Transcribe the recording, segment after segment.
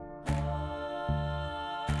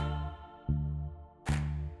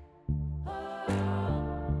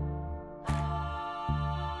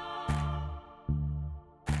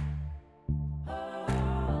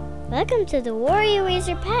Welcome to the Warrior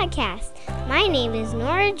Razor podcast. My name is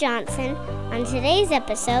Nora Johnson. On today's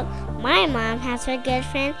episode, my mom has her good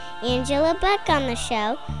friend Angela Buck on the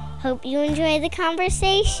show. Hope you enjoy the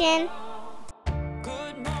conversation.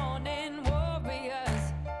 Good morning,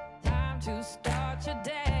 warriors. Time to start your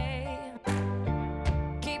day.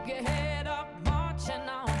 Keep your head up, marching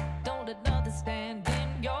on. Don't let nothing stand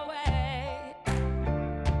in your way.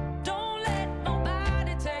 Don't let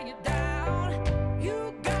nobody tear you down.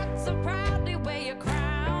 You got to proudly wear your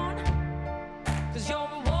crown. 'Cause you're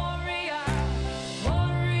a warrior.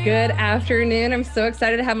 Good afternoon. I'm so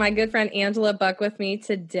excited to have my good friend Angela Buck with me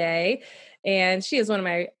today. And she is one of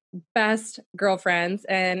my best girlfriends.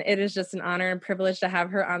 And it is just an honor and privilege to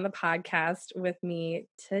have her on the podcast with me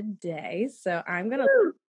today. So I'm going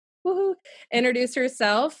to introduce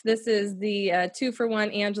herself. This is the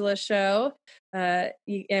 2-for-1 Angela show. And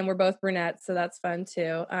we're both brunettes, so that's fun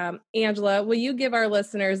too. Angela, will you give our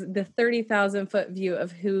listeners the 30,000-foot view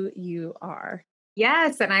of who you are?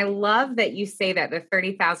 Yes, and I love that you say that, the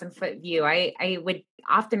 30,000-foot view. I would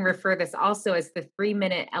often refer this also as the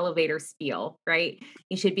 3-minute elevator spiel, right?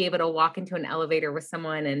 You should be able to walk into an elevator with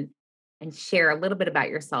someone and share a little bit about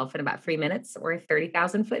yourself in about 3 minutes or a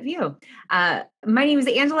 30,000-foot view. My name is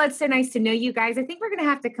Angela. It's so nice to know you guys. I think we're going to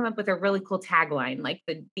have to come up with a really cool tagline, like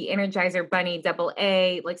the Energizer Bunny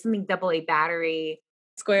AA, like something AA battery.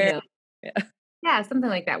 Square. Yeah, something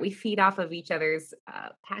like that. We feed off of each other's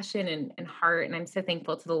passion and heart. And I'm so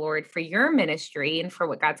thankful to the Lord for your ministry and for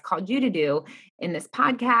what God's called you to do in this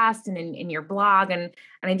podcast and in your blog. And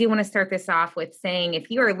I do want to start this off with saying, if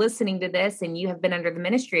you are listening to this and you have been under the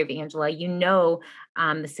ministry of Angela, you know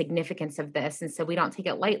the significance of this. And so we don't take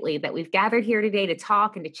it lightly that we've gathered here today to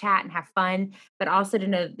talk and to chat and have fun, but also to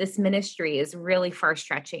know this ministry is really far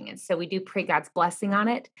stretching. And so we do pray God's blessing on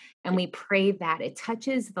it. And we pray that it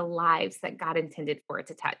touches the lives that God intended for it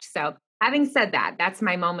to touch. So having said that, that's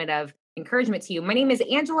my moment of encouragement to you. My name is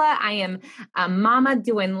Angela. I am a mama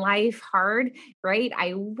doing life hard, right?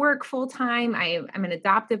 I work full time. I'm an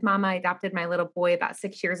adoptive mama. I adopted my little boy about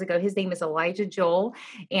 6 years ago. His name is Elijah Joel.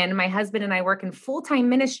 And my husband and I work in full-time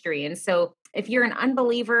ministry. And so if you're an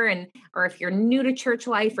unbeliever or if you're new to church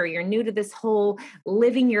life or you're new to this whole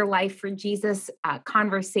living your life for Jesus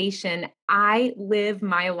conversation, I live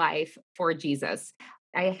my life for Jesus.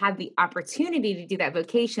 I have the opportunity to do that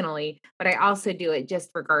vocationally, but I also do it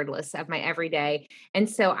just regardless of my everyday. And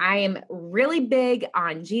so I am really big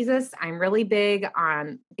on Jesus. I'm really big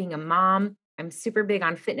on being a mom. I'm super big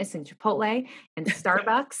on fitness and Chipotle and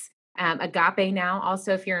Starbucks. Agape now.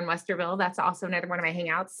 Also, if you're in Westerville, that's also another one of my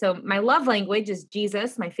hangouts. So my love language is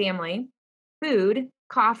Jesus, my family, food,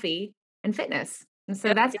 coffee, and fitness. And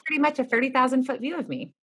so that's pretty much a 30,000-foot view of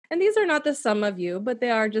me. And these are not the sum of you, but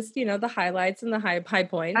they are just, the highlights and the high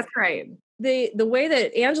points. That's right. The way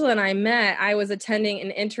that Angela and I met, I was attending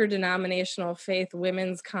an interdenominational faith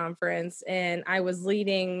women's conference, and I was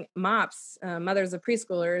leading MOPS, Mothers of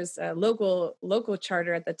Preschoolers, local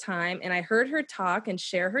charter at the time. And I heard her talk and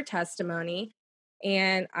share her testimony.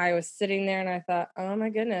 And I was sitting there and I thought, oh my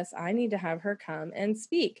goodness, I need to have her come and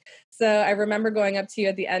speak. So I remember going up to you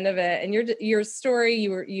at the end of it, and your story,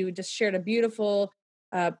 you just shared a beautiful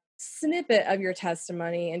snippet of your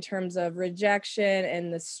testimony in terms of rejection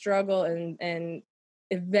and the struggle and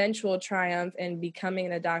eventual triumph in becoming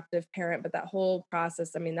an adoptive parent. But that whole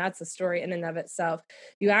process, I mean, that's a story in and of itself.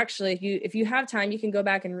 You actually, if you have time, you can go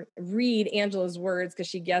back and read Angela's words, because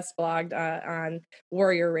she guest blogged on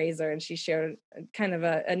Warrior Razor, and she shared kind of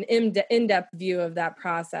an in-depth view of that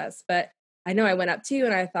process. But I know I went up to you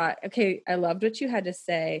and I thought, okay, I loved what you had to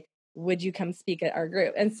say. Would you come speak at our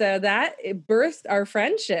group? And so it birthed our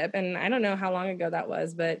friendship. And I don't know how long ago that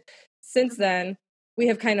was, but since then we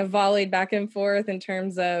have kind of volleyed back and forth in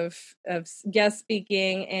terms of guest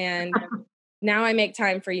speaking. And now I make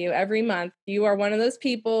time for you every month. You are one of those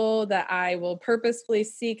people that I will purposefully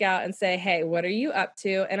seek out and say, hey, what are you up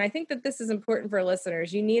to? And I think that this is important for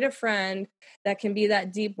listeners. You need a friend that can be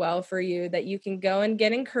that deep well for you, that you can go and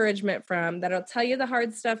get encouragement from, that'll tell you the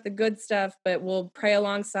hard stuff, the good stuff, but will pray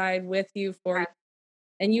alongside with you for you.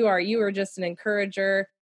 And you are just an encourager.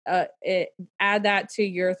 Add that to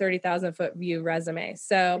your 30,000-foot view resume.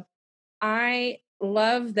 So I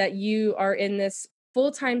love that you are in this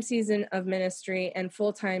full-time season of ministry and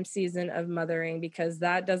full-time season of mothering, because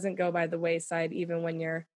that doesn't go by the wayside even when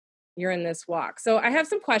you're in this walk. So I have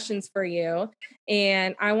some questions for you,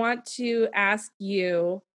 and I want to ask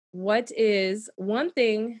you, what is one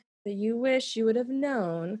thing that you wish you would have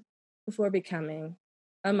known before becoming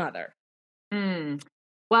a mother?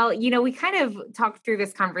 Well, we kind of talked through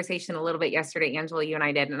this conversation a little bit yesterday, Angela, you and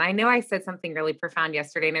I did. And I know I said something really profound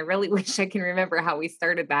yesterday, and I really wish I can remember how we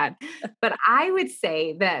started that. But I would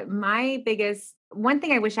say that my biggest one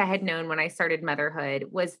thing I wish I had known when I started motherhood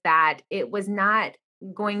was that it was not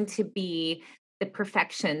going to be the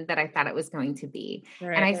perfection that I thought it was going to be.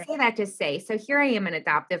 And I Right. say that to say, so here I am, an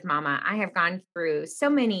adoptive mama. I have gone through so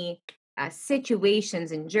many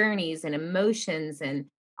situations and journeys and emotions and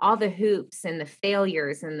all the hoops and the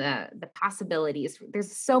failures and the possibilities.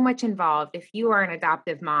 There's so much involved. If you are an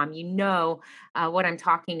adoptive mom, you know what I'm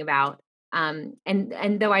talking about.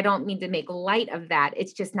 And though I don't mean to make light of that,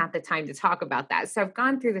 it's just not the time to talk about that. So I've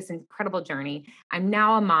gone through this incredible journey. I'm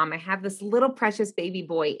now a mom. I have this little precious baby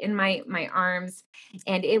boy in my arms,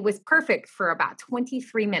 and it was perfect for about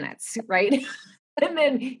 23 minutes, right? And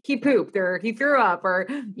then he pooped or he threw up or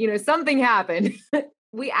something happened.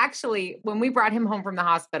 We actually, when we brought him home from the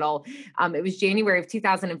hospital, it was January of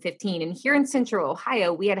 2015. And here in Central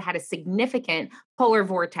Ohio, we had a significant polar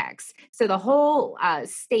vortex. So the whole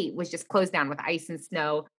state was just closed down with ice and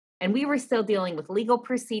snow. And we were still dealing with legal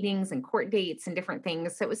proceedings and court dates and different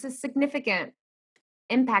things. So it was a significant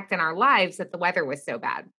impact in our lives that the weather was so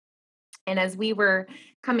bad. And as we were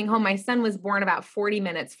coming home, my son was born about 40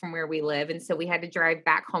 minutes from where we live. And so we had to drive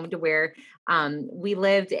back home to where we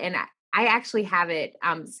lived. And I actually have it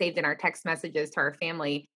saved in our text messages to our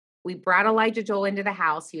family. We brought Elijah Joel into the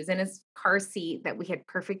house. He was in his car seat that we had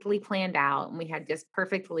perfectly planned out. And we had just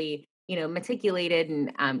perfectly, meticulated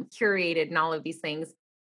and curated and all of these things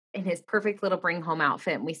in his perfect little bring home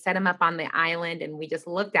outfit. And we set him up on the island and we just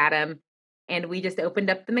looked at him. And we just opened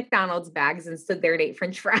up the McDonald's bags and stood there and ate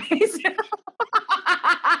French fries.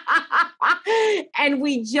 And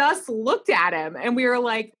we just looked at him and we were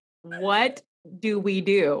like, what do we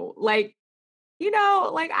do? I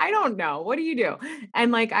don't know. What do you do?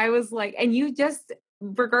 And I was like, and you just,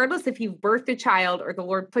 regardless if you've birthed a child or the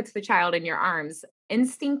Lord puts the child in your arms,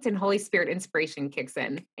 instinct and Holy Spirit inspiration kicks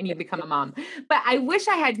in and you become a mom. But I wish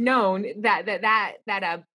I had known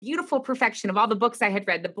that beautiful perfection of all the books I had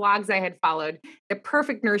read, the blogs I had followed, the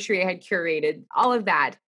perfect nursery I had curated, all of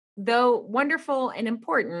that, though wonderful and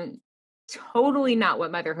important, totally not what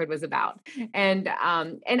motherhood was about. And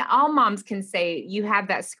all moms can say you have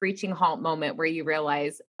that screeching halt moment where you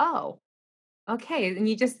realize, oh, okay. And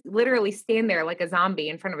you just literally stand there like a zombie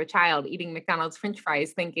in front of a child eating McDonald's French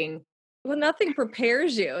fries thinking, Well, nothing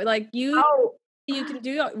prepares you. oh, You can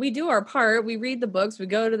we do our part. We read the books, we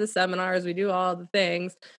go to the seminars, we do all the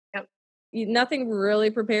things. Yep. Nothing really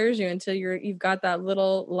prepares you until you've got that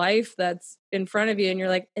little life that's in front of you and you're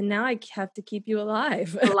like, and now I have to keep you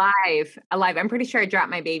alive. alive. I'm pretty sure I dropped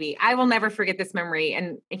my baby. I will never forget this memory,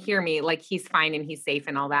 and hear me, he's fine and he's safe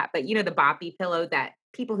and all that. But the boppy pillow that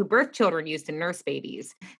people who birth children use to nurse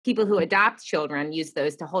babies, people who adopt children use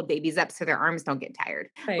those to hold babies up so their arms don't get tired.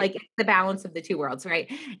 Right. It's the balance of the two worlds, right?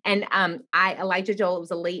 And Elijah Joel, it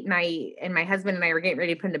was a late night and my husband and I were getting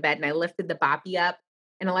ready to put him to bed and I lifted the boppy up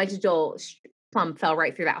and Elijah Joel plumb fell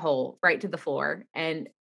right through that hole, right to the floor. And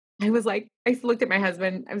I looked at my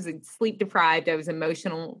husband. I was sleep deprived. I was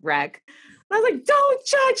emotional wreck. I was like, don't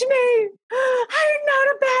judge me. I'm not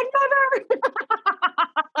a bad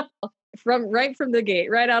mother. Right from the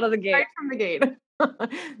gate, right out of the gate. Right from the gate.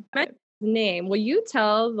 My name. Will you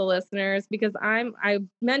tell the listeners, because I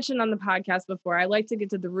mentioned on the podcast before, I like to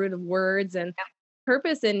get to the root of words and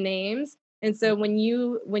purpose in names. And so when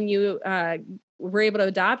you were able to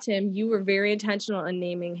adopt him, you were very intentional in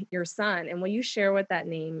naming your son. And will you share what that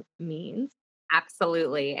name means?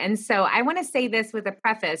 Absolutely. And so I want to say this with a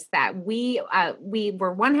preface that we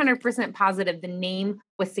were 100% positive the name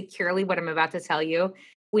was securely what I'm about to tell you.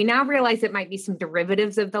 We now realize it might be some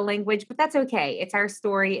derivatives of the language, but that's okay. It's our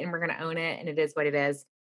story and we're going to own it and it is what it is.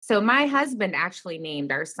 So my husband actually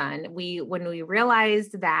named our son. When we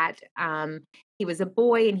realized that he was a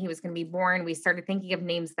boy and he was going to be born, we started thinking of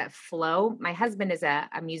names that flow. My husband is a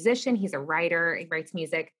musician. He's a writer. He writes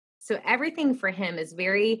music. So everything for him is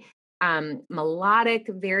very melodic,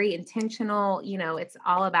 very intentional. It's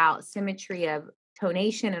all about symmetry of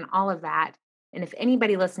tonation and all of that. And if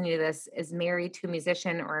anybody listening to this is married to a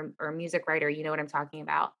musician or a music writer, you know what I'm talking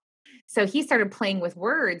about. So he started playing with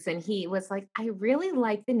words and he was like, I really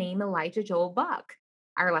like the name Elijah Joel Buck.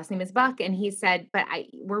 Our last name is Buck. And he said, but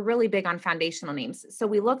we're really big on foundational names. So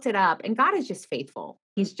we looked it up and God is just faithful.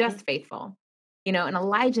 He's just faithful. And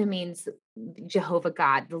Elijah means Jehovah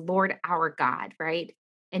God, the Lord our God, right?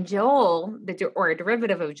 And Joel, or a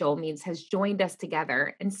derivative of Joel, means has joined us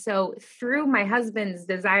together. And so through my husband's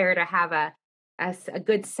desire to have a us a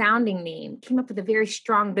good sounding name, came up with a very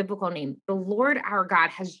strong biblical name. The Lord our God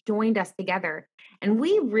has joined us together. And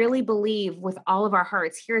we really believe with all of our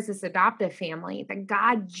hearts, here's this adoptive family, that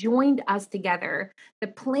God joined us together. The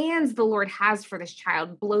plans the Lord has for this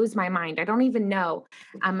child blows my mind. I don't even know.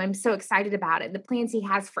 I'm so excited about it. The plans he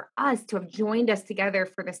has for us to have joined us together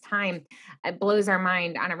for this time, it blows our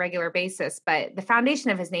mind on a regular basis. But the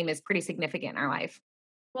foundation of his name is pretty significant in our life.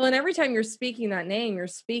 Well, and every time you're speaking that name, you're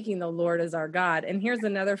speaking the Lord is our God. And here's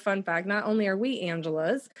another fun fact. Not only are we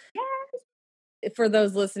Angelas, for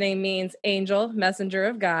those listening, means angel, messenger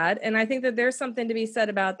of God. And I think that there's something to be said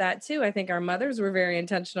about that too. I think our mothers were very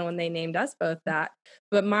intentional when they named us both that.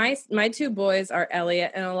 But my two boys are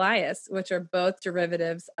Elliot and Elias, which are both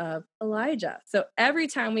derivatives of Elijah. So every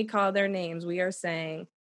time we call their names, we are saying,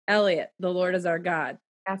 Elliot, the Lord is our God.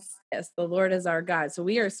 Yes, the Lord is our God. So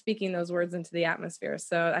we are speaking those words into the atmosphere.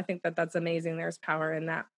 So I think that that's amazing. There's power in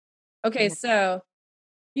that. Okay, so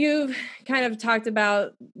you've kind of talked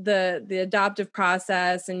about the adoptive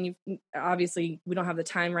process, and you obviously, we don't have the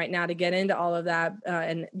time right now to get into all of that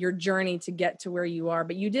and your journey to get to where you are,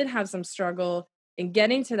 but you did have some struggle in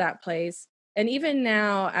getting to that place. And even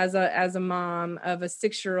now, as a mom of a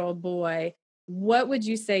 6-year-old boy, what would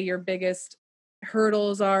you say your biggest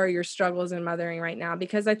hurdles are, your struggles in mothering right now?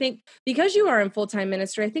 Because I think because you are in full-time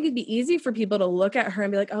ministry, I think it'd be easy for people to look at her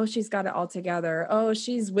and be like, oh, she's got it all together. Oh,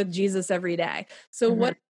 she's with Jesus every day. So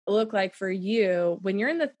what does it look like for you when you're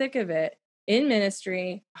in the thick of it in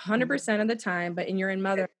ministry 100% of the time, but you're in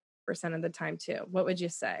mother percent of the time too? What would you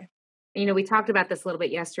say? We talked about this a little bit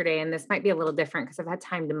yesterday, and this might be a little different because I've had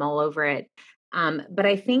time to mull over it. But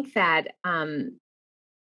I think that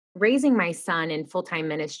raising my son in full-time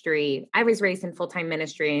ministry, I was raised in full-time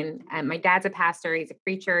ministry, and my dad's a pastor. He's a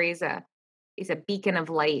preacher. He's a beacon of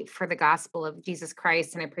light for the gospel of Jesus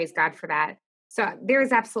Christ. And I praise God for that. So there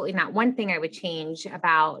is absolutely not one thing I would change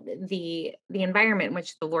about the environment in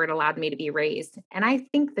which the Lord allowed me to be raised. And I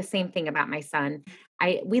think the same thing about my son.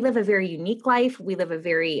 We live a very unique life. We live a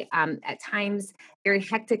very, at times, very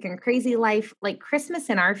hectic and crazy life. Like Christmas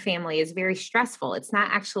in our family is very stressful. It's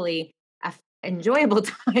not actually enjoyable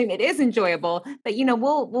time. It is enjoyable, but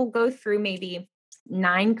we'll go through maybe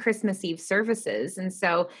 9 Christmas Eve services. And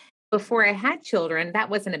so before I had children,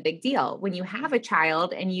 that wasn't a big deal. When you have a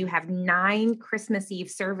child and you have 9 Christmas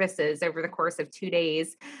Eve services over the course of 2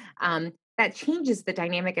 days, that changes the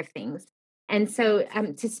dynamic of things. And so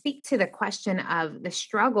to speak to the question of the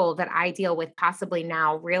struggle that I deal with possibly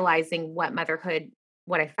now, realizing what motherhood,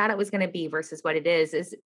 what I thought it was going to be versus what it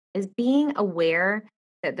is being aware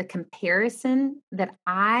that the comparison that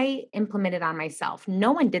I implemented on myself,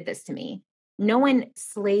 no one did this to me. No one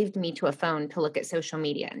slaved me to a phone to look at social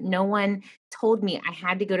media. No one told me I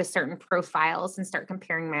had to go to certain profiles and start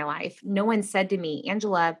comparing my life. No one said to me,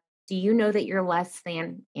 Angela, do you know that you're less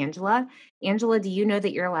than Angela? Angela, do you know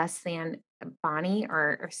that you're less than Bonnie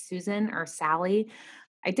or Susan or Sally?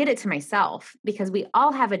 I did it to myself because we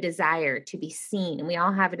all have a desire to be seen, and we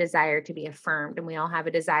all have a desire to be affirmed, and we all have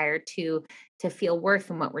a desire to feel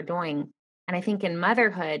worth in what we're doing. And I think in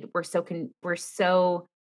motherhood, we're so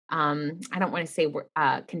I don't want to say we're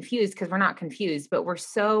confused, because we're not confused, but we're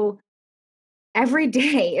so, every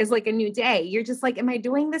day is like a new day. You're just like, am I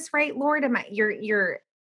doing this right, Lord?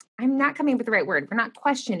 I'm not coming up with the right word. We're not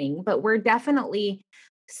questioning, but we're definitely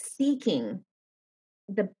seeking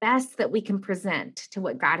the best that we can present to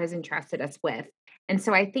what God has entrusted us with. And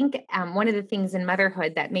so I think one of the things in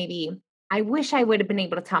motherhood that maybe I wish I would have been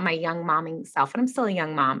able to tell my young momming self, and I'm still a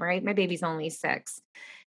young mom, right? My baby's only 6,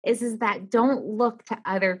 is that don't look to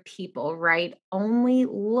other people, right? Only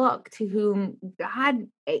look to who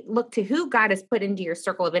God has put into your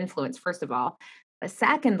circle of influence, first of all. But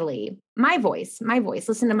secondly, my voice,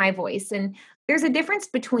 listen to my voice. And there's a difference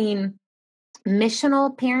between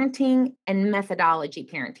missional parenting and methodology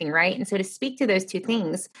parenting, right? And so to speak to those two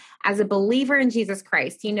things, as a believer in Jesus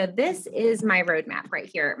Christ, this is my roadmap right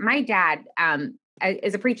here. My dad,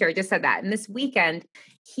 as a preacher, I just said that. And this weekend,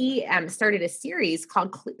 he started a series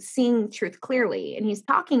called Seeing Truth Clearly. And he's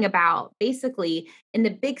talking about basically in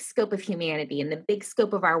the big scope of humanity, in the big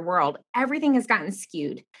scope of our world, everything has gotten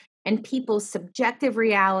skewed. And people's subjective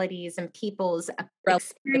realities and people's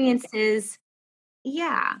experiences,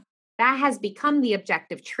 that has become the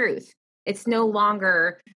objective truth. It's no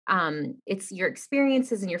longer, it's your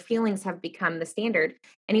experiences and your feelings have become the standard.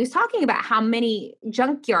 And he was talking about how many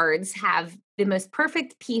junkyards have the most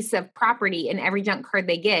perfect piece of property in every junk car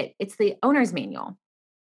they get. It's the owner's manual.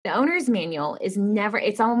 The owner's manual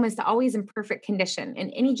it's almost always in perfect condition in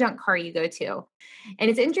any junk car you go to. And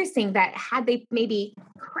it's interesting that had they maybe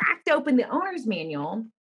cracked open the owner's manual,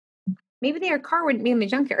 maybe their car wouldn't be in the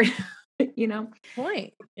junkyard. you know?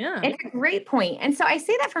 Point. Yeah. It's a great point. And so I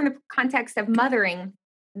say that from the context of mothering.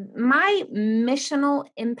 My missional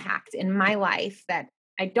impact in my life that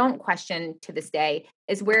I don't question to this day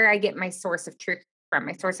is where I get my source of truth from,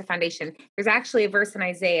 my source of foundation. There's actually a verse in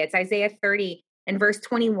Isaiah. It's Isaiah 30 and verse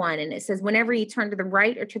 21. And it says, whenever you turn to the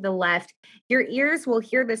right or to the left, your ears will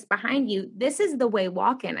hear this behind you. This is the way,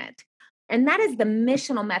 walk in it. And that is the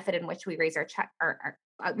missional method in which we raise our child.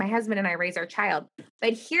 My husband and I raise our child.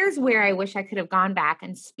 But here's where I wish I could have gone back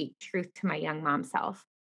and speak truth to my young mom self.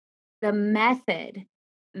 The method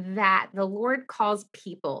that the Lord calls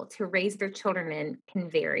people to raise their children in can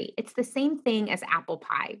vary. It's the same thing as apple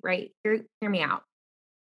pie, right? Hear me out.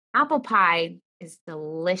 Apple pie is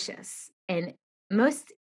delicious. And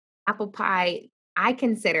most apple pie I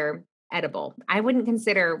consider edible. I wouldn't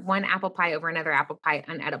consider one apple pie over another apple pie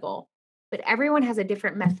unedible. But everyone has a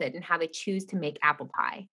different method in how they choose to make apple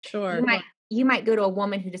pie. Sure. You might go to a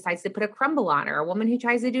woman who decides to put a crumble on, or a woman who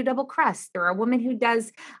tries to do double crust, or a woman who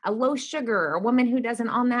does a low sugar, or a woman who does an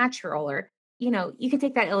all natural, or, you can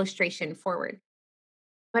take that illustration forward.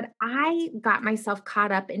 But I got myself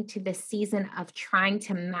caught up into this season of trying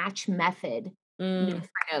to match method note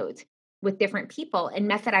for note with different people, and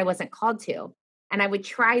method I wasn't called to. And I would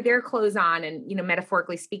try their clothes on, and,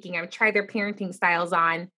 metaphorically speaking, I would try their parenting styles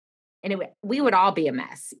on. And we would all be a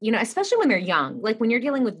mess, especially when they're young. Like when you're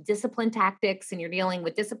dealing with discipline tactics and you're dealing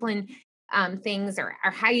with discipline things, or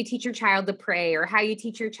how you teach your child to pray, or how you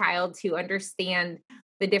teach your child to understand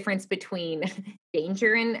the difference between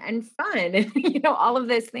danger and fun, and all of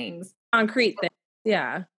those things. Concrete things.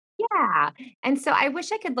 Yeah. Yeah. And so I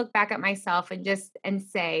wish I could look back at myself and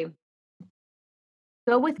say,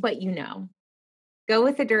 go with what you know. Go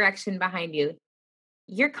with the direction behind you.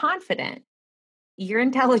 You're confident. You're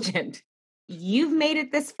intelligent. You've made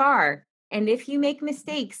it this far. And if you make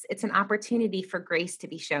mistakes, it's an opportunity for grace to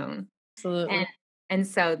be shown. Absolutely. And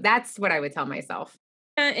so that's what I would tell myself.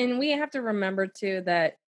 And we have to remember too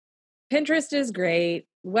that Pinterest is great.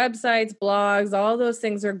 Websites, blogs, all those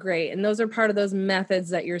things are great. And those are part of those methods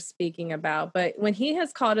that you're speaking about. But when he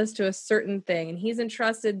has called us to a certain thing and he's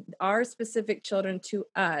entrusted our specific children to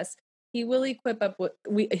us, he will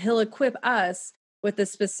he'll equip us with the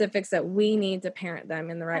specifics that we need to parent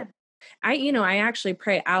them in the right. I actually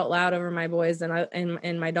pray out loud over my boys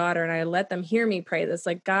and my daughter, and I let them hear me pray this,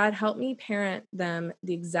 like, God, help me parent them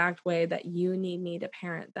the exact way that you need me to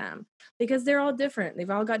parent them, because they're all different. They've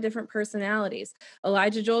all got different personalities.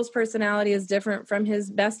 Elijah Joel's personality is different from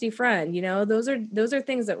his bestie friend. Those are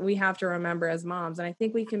things that we have to remember as moms. And I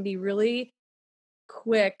think we can be really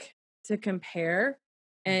quick to compare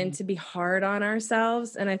and to be hard on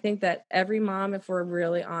ourselves. And I think that every mom, if we're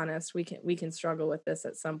really honest, we can struggle with this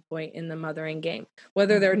at some point in the mothering game,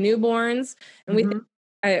 whether they're newborns. And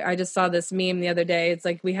I just saw this meme the other day. It's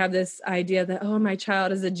like, we have this idea that, oh, my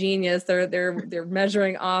child is a genius. They're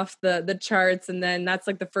measuring off the charts. And then that's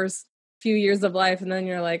like the first few years of life. And then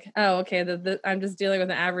you're like, oh, okay, I'm just dealing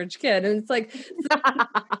with an average kid. And it's like,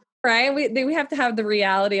 right. We have to have the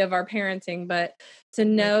reality of our parenting, but to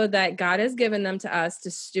know that God has given them to us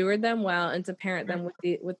to steward them well and to parent them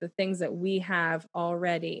with the things that we have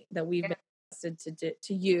already, that we've been trusted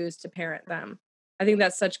to use to parent them. I think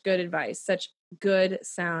that's such good advice, such good,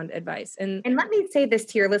 sound advice. And let me say this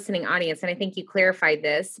to your listening audience, and I think you clarified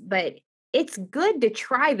this, but it's good to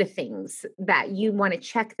try the things that you want to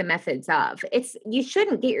check the methods of. You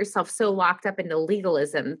shouldn't get yourself so locked up into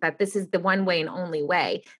legalism that this is the one way and only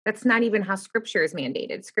way. That's not even how Scripture is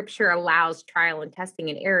mandated. Scripture allows trial and testing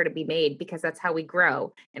and error to be made, because that's how we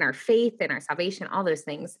grow in our faith and our salvation, all those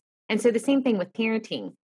things. And so the same thing with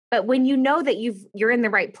parenting. But when you know that you're in the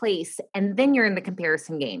right place, and then you're in the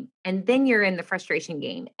comparison game, and then you're in the frustration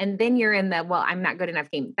game, and then you're in the, well, I'm not good enough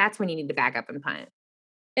game, that's when you need to back up and punt.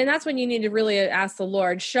 And that's when you need to really ask the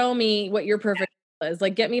Lord, show me what your perfect will is.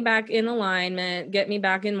 Like, get me back in alignment, get me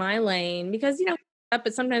back in my lane, because,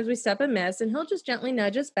 but sometimes we step amiss, and he'll just gently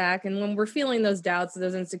nudge us back. And when we're feeling those doubts,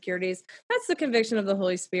 those insecurities, that's the conviction of the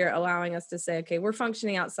Holy Spirit allowing us to say, okay, we're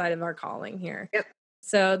functioning outside of our calling here. Yep.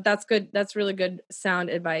 So that's good. That's really good, sound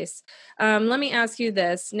advice. Let me ask you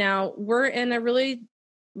this. Now, we're in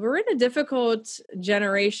a difficult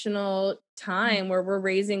generational time where we're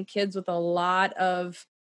raising kids with a lot of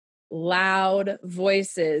loud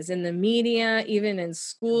voices in the media, even in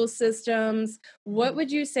school systems. What would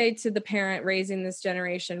you say to the parent raising this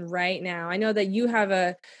generation right now? I know that you have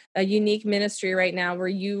a unique ministry right now where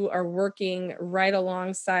you are working right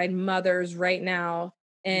alongside mothers right now.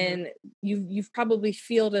 And you've probably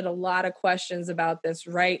fielded a lot of questions about this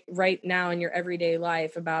right now in your everyday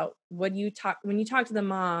life, about when you talk to the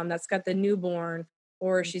mom that's got the newborn,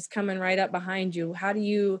 or she's coming right up behind you. How do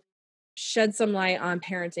you shed some light on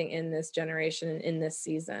parenting in this generation and in this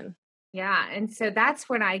season? Yeah. And so that's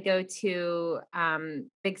when I go to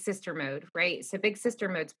big sister mode, right? So big sister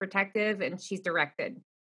mode's protective and she's directed.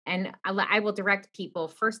 And I will direct people,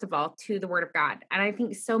 first of all, to the word of God. And I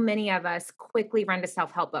think so many of us quickly run to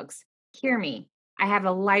self-help books. Hear me. I have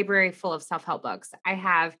a library full of self-help books.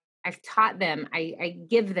 I've taught them, I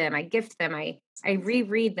give them, I gift them, I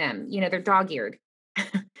reread them. They're dog-eared.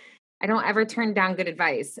 I don't ever turn down good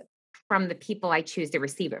advice from the people I choose to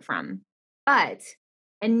receive it from. But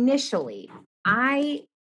initially, I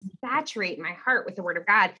saturate my heart with the word of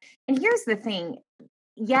God. And here's the thing.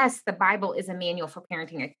 Yes, the Bible is a manual for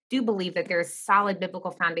parenting. I do believe that there's solid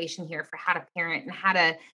biblical foundation here for how to parent and how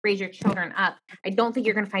to raise your children up. I don't think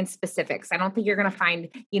you're going to find specifics. I don't think you're going to find,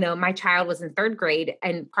 my child was in third grade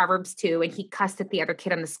and Proverbs 2, and he cussed at the other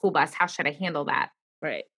kid on the school bus. How should I handle that?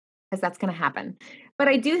 Right. Because that's going to happen. But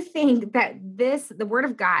I do think that the word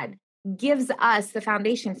of God gives us the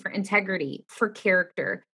foundation for integrity, for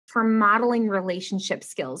character, for modeling relationship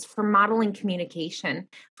skills, for modeling communication,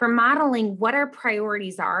 for modeling what our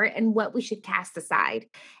priorities are and what we should cast aside.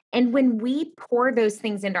 And when we pour those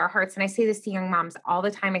things into our hearts, and I say this to young moms all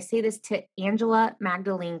the time, I say this to Angela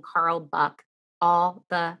Magdalene Carl Buck all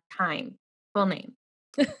the time, full name.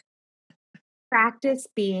 Practice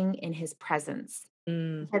being in his presence.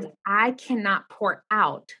 Because I cannot pour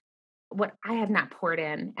out what I have not poured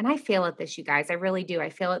in. And I fail at this, you guys. I really do. I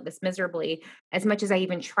fail at this miserably. As much as I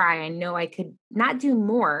even try, I know I could not do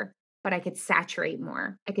more, but I could saturate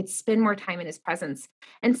more. I could spend more time in his presence.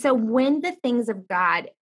 And so when the things of God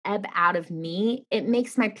ebb out of me, it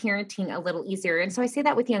makes my parenting a little easier. And so I say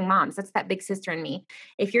that with young moms. That's that big sister in me.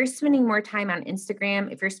 If you're spending more time on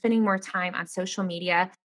Instagram, if you're spending more time on social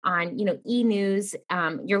media, on e-news,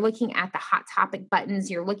 you're looking at the hot topic buttons,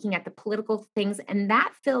 you're looking at the political things, and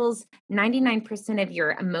that fills 99% of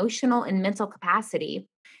your emotional and mental capacity.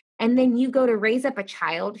 And then you go to raise up a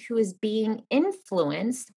child who is being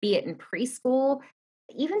influenced, be it in preschool,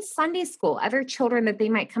 even Sunday school, other children that they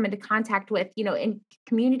might come into contact with, in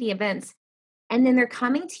community events. And then they're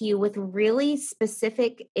coming to you with really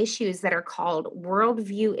specific issues that are called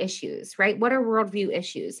worldview issues, right? What are worldview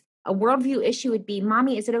issues? A worldview issue would be,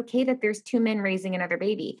 Mommy, is it okay that there's two men raising another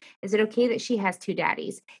baby? Is it okay that she has two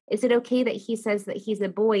daddies? Is it okay that he says that he's a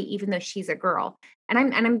boy, even though she's a girl? And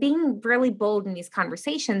I'm being really bold in these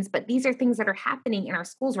conversations, but these are things that are happening in our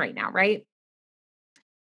schools right now, right?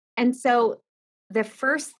 And so the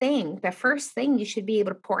first thing you should be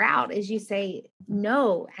able to pour out is you say,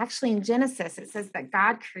 no, actually in Genesis, it says that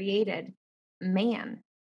God created man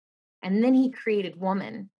and then he created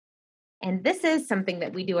woman. And this is something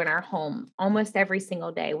that we do in our home almost every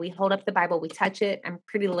single day. We hold up the Bible, we touch it. I'm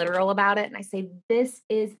pretty literal about it. And I say, this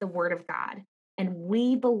is the word of God. And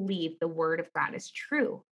we believe the word of God is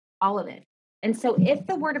true, all of it. And so if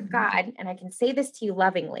the word of God, and I can say this to you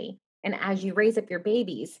lovingly, and as you raise up your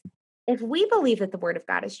babies, if we believe that the word of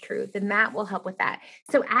God is true, then that will help with that.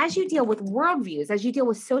 So as you deal with worldviews, as you deal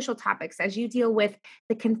with social topics, as you deal with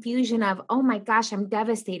the confusion of, oh my gosh, I'm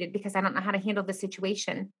devastated because I don't know how to handle the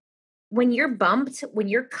situation. When you're bumped, when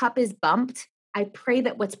your cup is bumped, I pray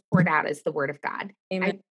that what's poured out is the word of God. Amen.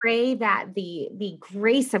 I pray that the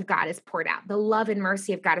grace of God is poured out. The love and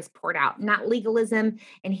mercy of God is poured out, not legalism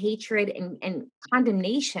and hatred and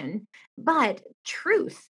condemnation, but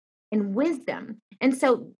truth and wisdom. And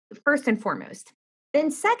so first and foremost,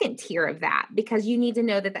 then second tier of that, because you need to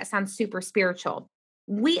know that sounds super spiritual.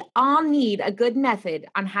 We all need a good method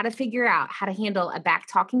on how to figure out how to handle a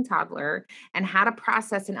back-talking toddler and how to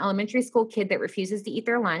process an elementary school kid that refuses to eat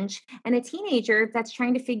their lunch and a teenager that's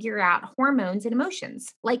trying to figure out hormones and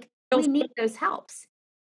emotions. Like, we need those helps.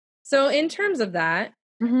 So in terms of that,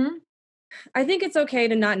 I think it's okay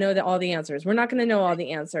to not know all the answers. We're not going to know all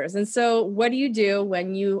the answers. And so what do you do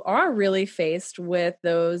when you are really faced with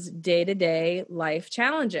those day-to-day life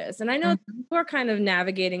challenges? And I know we're kind of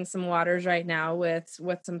navigating some waters right now with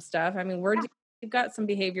some stuff. I mean, we've got some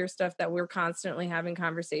behavior stuff that we're constantly having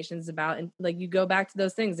conversations about. And like, you go back to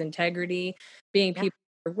those things, integrity, being people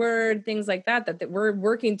of their word, things like that we're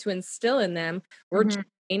working to instill in them. We're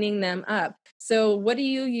training them up. So what do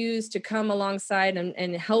you use to come alongside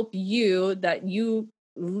and help you, that you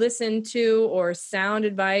listen to, or sound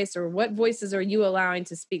advice, or what voices are you allowing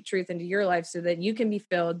to speak truth into your life so that you can be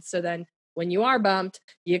filled, so then when you are bumped,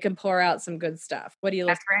 you can pour out some good stuff? What do you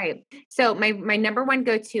That's right. So my number one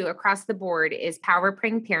go-to across the board is Power of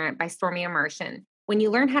Praying Parent by Stormy Immersion. When you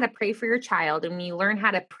learn how to pray for your child, and when you learn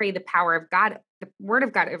how to pray the power of God, the word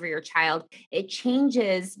of God over your child, it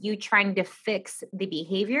changes you trying to fix the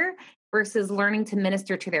behavior versus learning to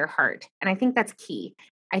minister to their heart. And I think that's key.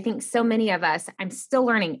 I think so many of us, I'm still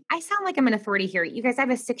learning. I sound like I'm an authority here. You guys, I have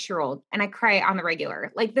a 6-year-old and I cry on the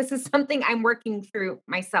regular. Like this is something I'm working through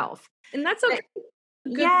myself. And that's But okay.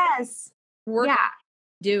 Good yes. work Yeah,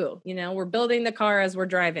 to do. We're building the car as we're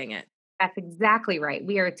driving it. that's exactly right.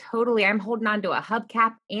 We are totally, I'm holding on to a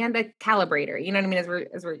hubcap and a calibrator. You know what I mean?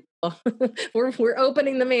 As we're We're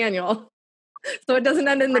opening the manual so it doesn't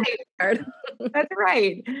end in the yard. That's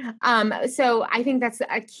right. So I think that's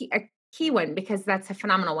a key one because that's a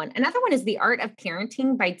phenomenal one. Another one is The Art of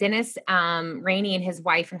Parenting by Dennis Rainey and his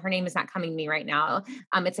wife, and her name is not coming to me right now.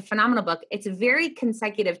 It's a phenomenal book. It's very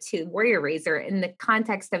consecutive to Warrior Raiser in the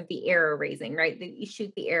context of the arrow raising, right? That you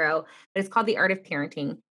shoot the arrow, but it's called The Art of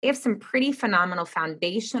Parenting. They have some pretty phenomenal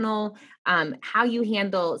foundational, how you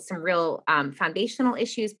handle some real foundational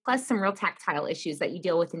issues, plus some real tactile issues that you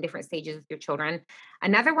deal with in different stages with your children.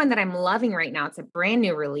 Another one that I'm loving right now, it's a brand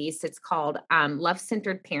new release. It's called Love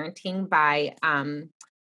Centered Parenting by,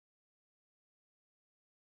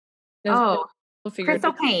 We'll figure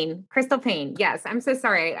Crystal Payne. Crystal Payne. Yes. I'm so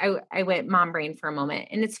sorry. I went mom brain for a moment.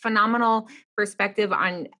 And it's phenomenal perspective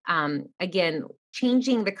on, again,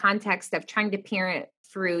 changing the context of trying to parent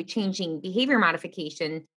through changing behavior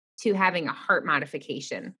modification to having a heart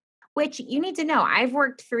modification, which you need to know. I've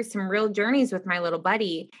worked through some real journeys with my little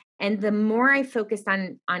buddy. And the more I focused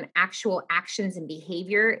on actual actions and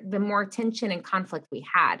behavior, the more tension and conflict we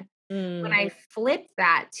had. When I flipped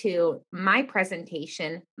that to my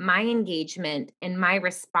presentation, my engagement, and my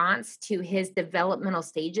response to his developmental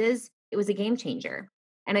stages, it was a game changer.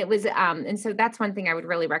 And it was, and so that's one thing I would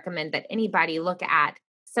really recommend that anybody look at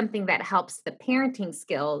something that helps the parenting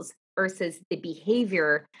skills versus the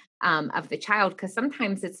behavior of the child, because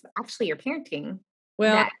sometimes it's actually your parenting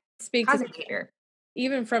that speak causes to behavior.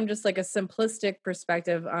 even from just like a simplistic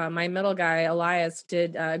perspective. My middle guy, Elias,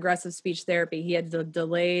 did aggressive speech therapy. He had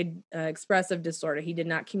delayed expressive disorder. He did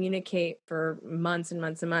not communicate for months and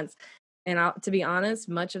months and months. And to be honest,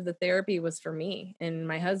 much of the therapy was for me and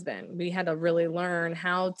my husband. We had to really learn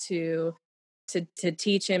how to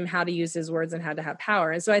teach him how to use his words and how to have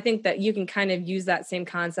power. And so I think that you can kind of use that same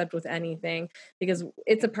concept with anything because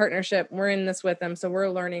it's a partnership. We're in this with them. So we're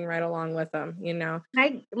learning right along with them,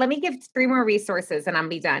 Let me give 3 more resources and I'll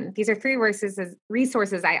be done. These are 3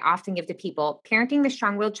 resources I often give to people. Parenting the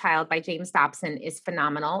Strong-Willed Child by James Dobson is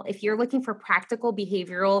phenomenal. If you're looking for practical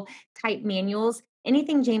behavioral type manuals,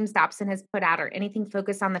 anything James Dobson has put out or anything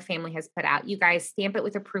Focus on the Family has put out, you guys stamp it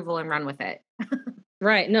with approval and run with it.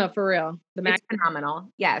 Right. No, for real. It's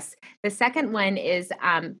phenomenal. Yes. The second one is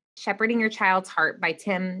Shepherding Your Child's Heart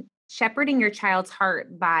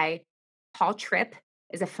by Paul Tripp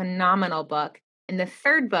is a phenomenal book. And the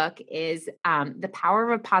third book is The Power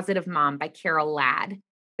of a Positive Mom by Carol Ladd.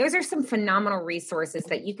 Those are some phenomenal resources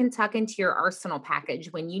that you can tuck into your arsenal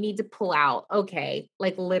package when you need to pull out, okay,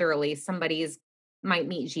 like literally somebody's might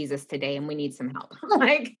meet Jesus today and we need some help.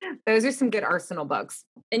 Like those are some good arsenal books.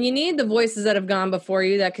 And you need the voices that have gone before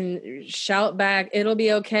you that can shout back, it'll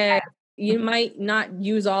be okay. You might not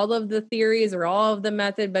use all of the theories or all of the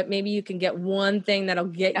method, but maybe you can get one thing that'll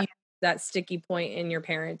get you that sticky point in your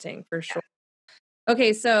parenting for sure.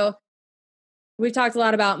 Okay. So we talked a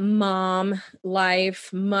lot about mom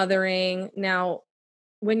life, mothering. Now,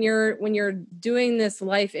 when you're doing this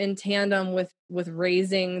life in tandem with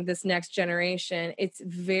raising this next generation, it's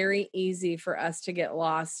very easy for us to get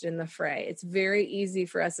lost in the fray. It's very easy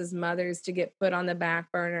for us as mothers to get put on the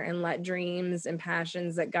back burner and let dreams and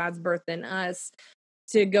passions that God's birthed in us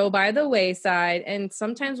to go by the wayside. And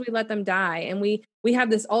sometimes we let them die. And we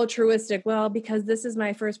have this altruistic, well, because this is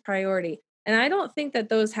my first priority. And I don't think that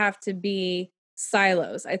those have to be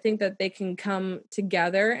silos. I think that they can come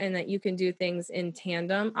together and that you can do things in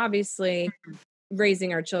tandem. Obviously,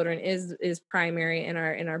 raising our children is primary and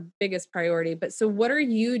our biggest priority. But so what are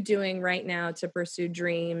you doing right now to pursue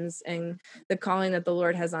dreams and the calling that the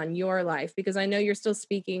Lord has on your life? Because I know you're still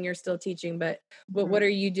speaking, you're still teaching, but what are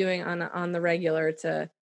you doing on the regular to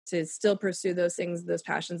still pursue those things, those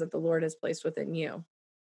passions that the Lord has placed within you?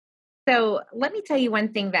 So let me tell you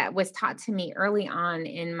one thing that was taught to me early on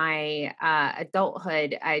in my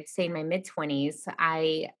adulthood. I'd say in my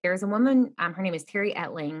mid-20s. There's a woman, her name is Terry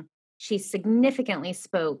Etling. She significantly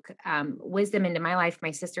spoke wisdom into my life, my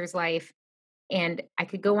sister's life, and I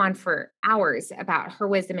could go on for hours about her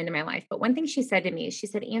wisdom into my life. But one thing she said to me, she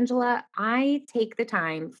said, Angela, I take the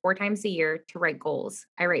time 4 times a year to write goals.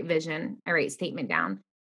 I write vision, I write statement down.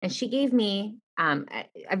 And she gave me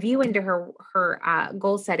a view into her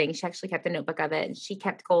goal setting. She actually kept a notebook of it. And she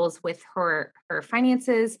kept goals with her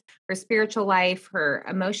finances, her spiritual life, her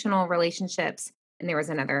emotional relationships. And there was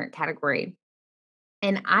another category.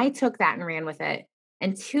 And I took that and ran with it.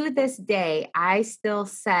 And to this day, I still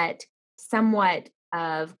set somewhat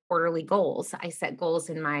of quarterly goals. I set goals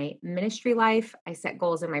in my ministry life. I set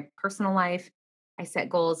goals in my personal life. I set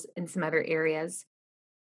goals in some other areas.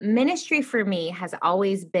 Ministry for me has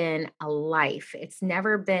always been a life. It's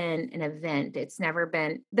never been an event. It's never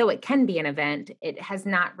been, though it can be an event, it has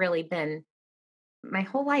not really been, my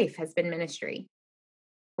whole life has been ministry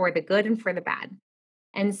for the good and for the bad.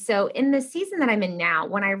 And so, in the season that I'm in now,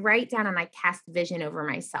 when I write down and I cast vision over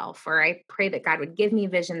myself, or I pray that God would give me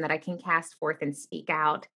vision that I can cast forth and speak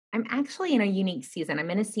out, I'm actually in a unique season.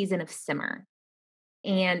 I'm in a season of simmer.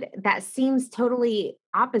 And that seems totally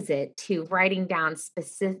opposite to writing down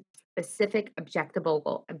specific objectival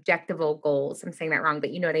goals. I'm saying that wrong,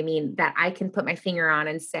 but you know what I mean? That I can put my finger on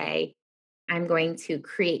and say, I'm going to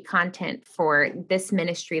create content for this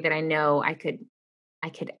ministry that I know I could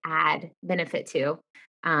add benefit to,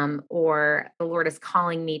 or the Lord is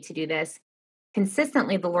calling me to do this.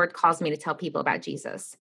 Consistently, the Lord calls me to tell people about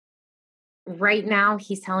Jesus. Right now,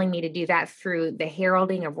 he's telling me to do that through the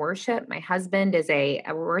heralding of worship. My husband is a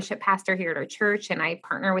worship pastor here at our church, and I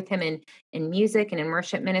partner with him in music and in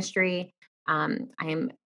worship ministry. I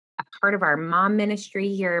am a part of our mom ministry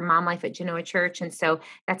here, Mom Life at Genoa Church. And so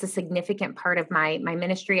that's a significant part of my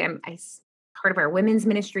ministry. I'm part of our women's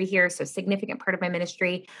ministry here, so significant part of my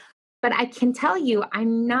ministry. But I can tell you,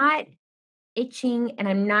 I'm not itching and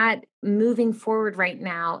I'm not moving forward right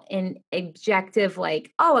now in objective,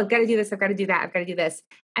 like, oh, I've got to do this, I've got to do that, I've got to do this.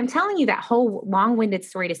 I'm telling you that whole long-winded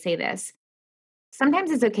story to say this.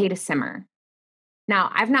 Sometimes it's okay to simmer.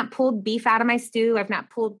 Now, I've not pulled beef out of my stew. I've not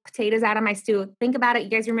pulled potatoes out of my stew. Think about it. You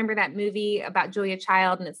guys remember that movie about Julia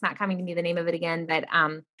Child, and it's not coming to me the name of it again, but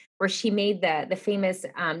where she made the famous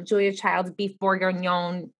Julia Child's beef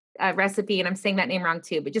bourguignon recipe. And I'm saying that name wrong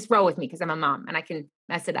too, but just roll with me because I'm a mom and I can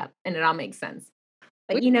mess it up and it all makes sense.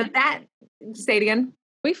 But that, say it again.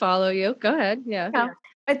 We follow you. Go ahead. Yeah.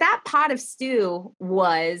 But that pot of stew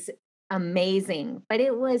was amazing, but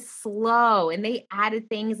it was slow and they added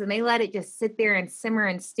things and they let it just sit there and simmer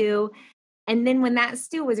and stew. And then when that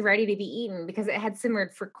stew was ready to be eaten, because it had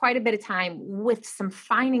simmered for quite a bit of time with some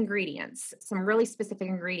fine ingredients, some really specific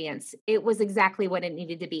ingredients, it was exactly what it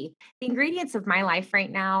needed to be. The ingredients of my life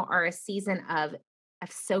right now are a season of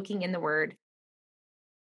soaking in the word,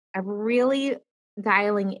 of really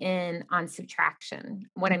dialing in on subtraction.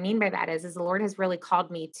 What I mean by that is the Lord has really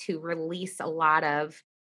called me to release a lot of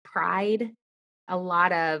pride, a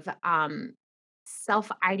lot of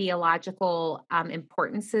self-ideological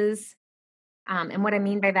importances. And what I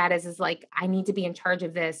mean by that is like, I need to be in charge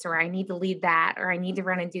of this, or I need to lead that, or I need to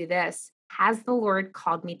run and do this. Has the Lord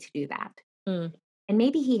called me to do that? Mm. And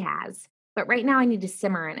maybe he has, but right now I need to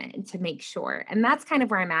simmer in it and to make sure. And that's kind of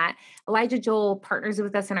where I'm at. Elijah Joel partners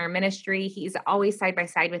with us in our ministry. He's always side by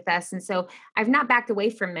side with us. And so I've not backed away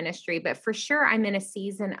from ministry, but for sure I'm in a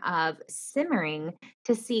season of simmering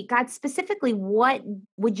to see, God, specifically, what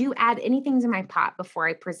would you add anything to my pot before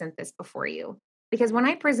I present this before you? Because when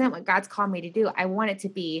I present what God's called me to do, I want it to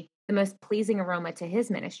be the most pleasing aroma to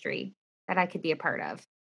his ministry that I could be a part of.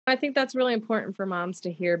 I think that's really important for moms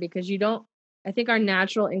to hear, because I think our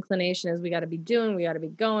natural inclination is we got to be doing, we got to be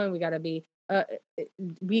going, we got to be,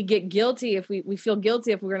 we get guilty if we feel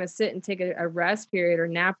guilty if we're going to sit and take a rest period or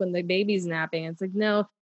nap when the baby's napping. It's like, no,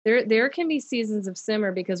 there can be seasons of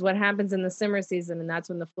simmer, because what happens in the simmer season, and that's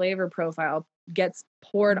when the flavor profile gets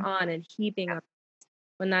poured on and heaping up.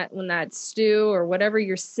 When that stew or whatever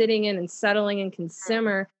you're sitting in and settling in can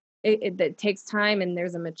simmer, it takes time, and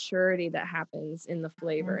there's a maturity that happens in the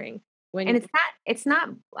flavoring. And it's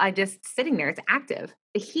not just sitting there, it's active.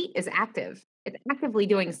 The heat is active. It's actively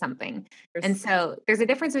doing something. And so there's a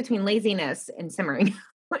difference between laziness and simmering,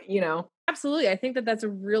 Absolutely. I think that's a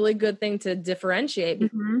really good thing to differentiate.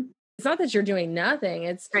 Mm-hmm. It's not that you're doing nothing.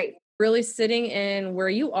 It's right. Really sitting in where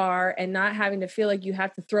you are and not having to feel like you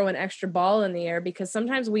have to throw an extra ball in the air, because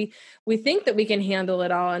sometimes we think that we can handle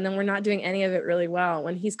it all, and then we're not doing any of it really well.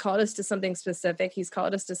 When he's called us to something specific, he's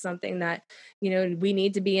called us to something that, we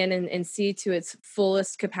need to be in and see to its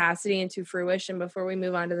fullest capacity and to fruition before we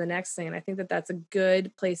move on to the next thing. And I think that's a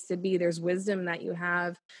good place to be. There's wisdom that you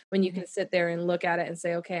have when you can sit there and look at it and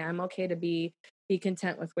say, okay, I'm okay to be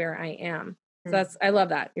content with where I am. So I love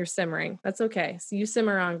that. You're simmering. That's okay. So you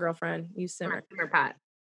simmer on, girlfriend. You simmer. Simmer pot.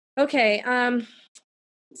 Okay.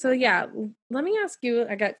 So yeah, let me ask you,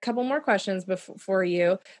 I got a couple more questions for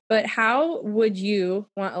you, but how would you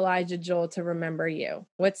want Elijah Joel to remember you?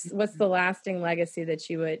 What's the lasting legacy that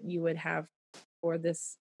you would have for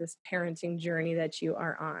this parenting journey that you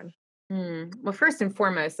are on? Well, first and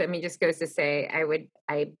foremost, just goes to say,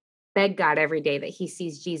 beg God every day that he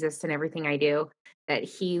sees Jesus in everything I do, that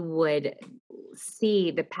he would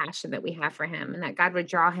see the passion that we have for him and that God would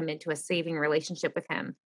draw him into a saving relationship with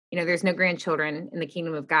him. There's no grandchildren in the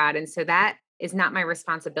kingdom of God. And so that is not my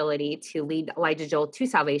responsibility to lead Elijah Joel to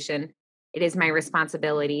salvation. It is my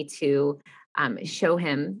responsibility to show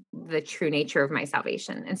him the true nature of my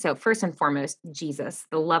salvation. And so first and foremost, Jesus,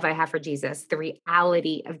 the love I have for Jesus, the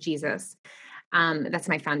reality of Jesus, that's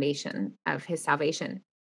my foundation of his salvation.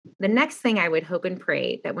 The next thing I would hope and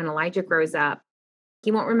pray that when Elijah grows up,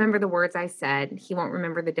 he won't remember the words I said. He won't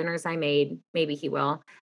remember the dinners I made. Maybe he will.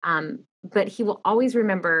 But he will always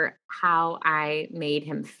remember how I made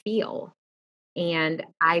him feel. And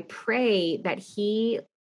I pray that he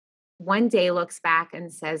one day looks back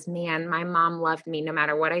and says, man, my mom loved me no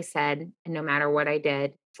matter what I said and no matter what I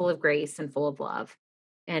did, full of grace and full of love.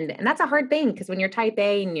 And that's a hard thing because when you're type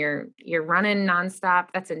A and you're running nonstop,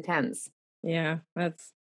 that's intense. Yeah,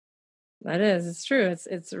 that is. It's true.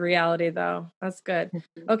 It's reality though. That's good.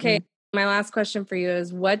 Okay. My last question for you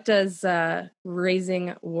is, what does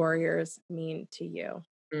raising warriors mean to you?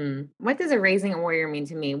 What does a raising a warrior mean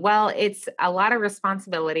to me? Well, it's a lot of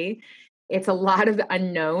responsibility. It's a lot of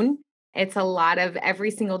unknown. It's a lot of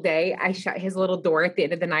every single day. I shut his little door at the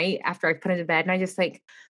end of the night after I put him to bed. And I just like,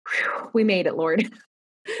 we made it, Lord.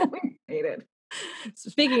 We made it.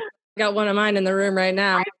 Speaking of, I got one of mine in the room right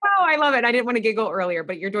now. I know. I love it. I didn't want to giggle earlier,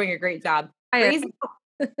 but you're doing a great job.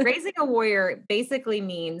 Raising a warrior basically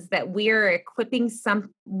means that we are equipping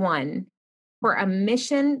someone for a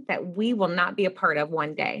mission that we will not be a part of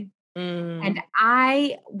one day. And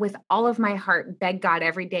I, with all of my heart, beg God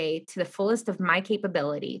every day to the fullest of my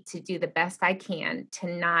capability to do the best I can to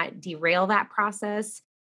not derail that process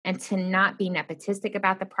and to not be nepotistic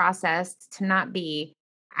about the process, to not be,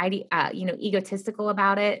 egotistical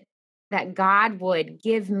about it, that God would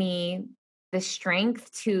give me the strength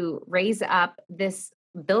to raise up this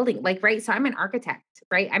building. Right? So I'm an architect,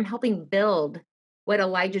 right? I'm helping build what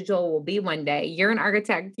Elijah Joel will be one day. You're an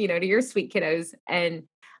architect, to your sweet kiddos. And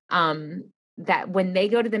that when they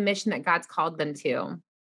go to the mission that God's called them to,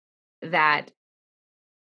 that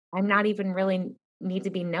I'm not even really need to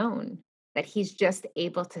be known, that he's just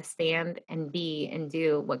able to stand and be and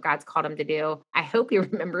do what God's called him to do. I hope he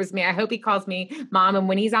remembers me. I hope he calls me mom. And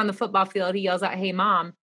when he's on the football field, he yells out, "Hey,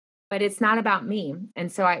 mom." But it's not about me.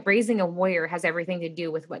 And so raising a warrior has everything to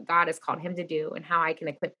do with what God has called him to do and how I can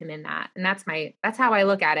equip him in that. And that's how I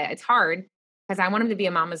look at it. It's hard because I want him to be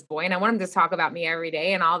a mama's boy and I want him to talk about me every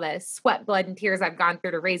day and all the sweat, blood, and tears I've gone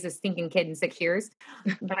through to raise this stinking kid in 6 years.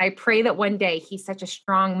 But I pray that one day he's such a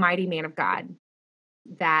strong, mighty man of God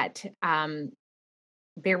that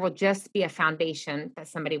there will just be a foundation that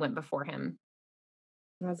somebody went before him.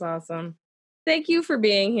 That's awesome. Thank you for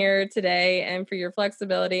being here today and for your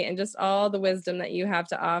flexibility and just all the wisdom that you have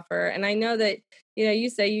to offer. And I know that, you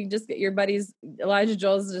say you just get your buddies, Elijah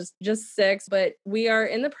Joel's just 6, but we are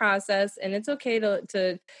in the process and it's okay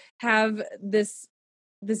to have this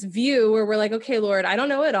view where we're like, okay, Lord, I don't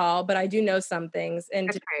know it all, but I do know some things. And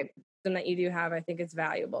That's right. Wisdom that you do have, I think it's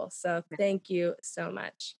valuable. So thank you so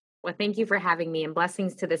much. Well, thank you for having me and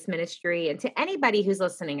blessings to this ministry. And to anybody who's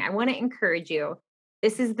listening, I want to encourage you.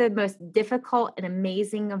 This is the most difficult and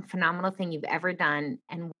amazing and phenomenal thing you've ever done.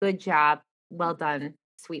 And good job. Well done,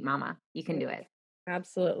 sweet mama. You can do it.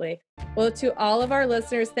 Absolutely. Well, to all of our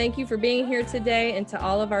listeners, thank you for being here today. And to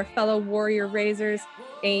all of our fellow warrior raisers,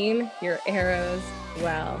 aim your arrows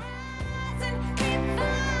well.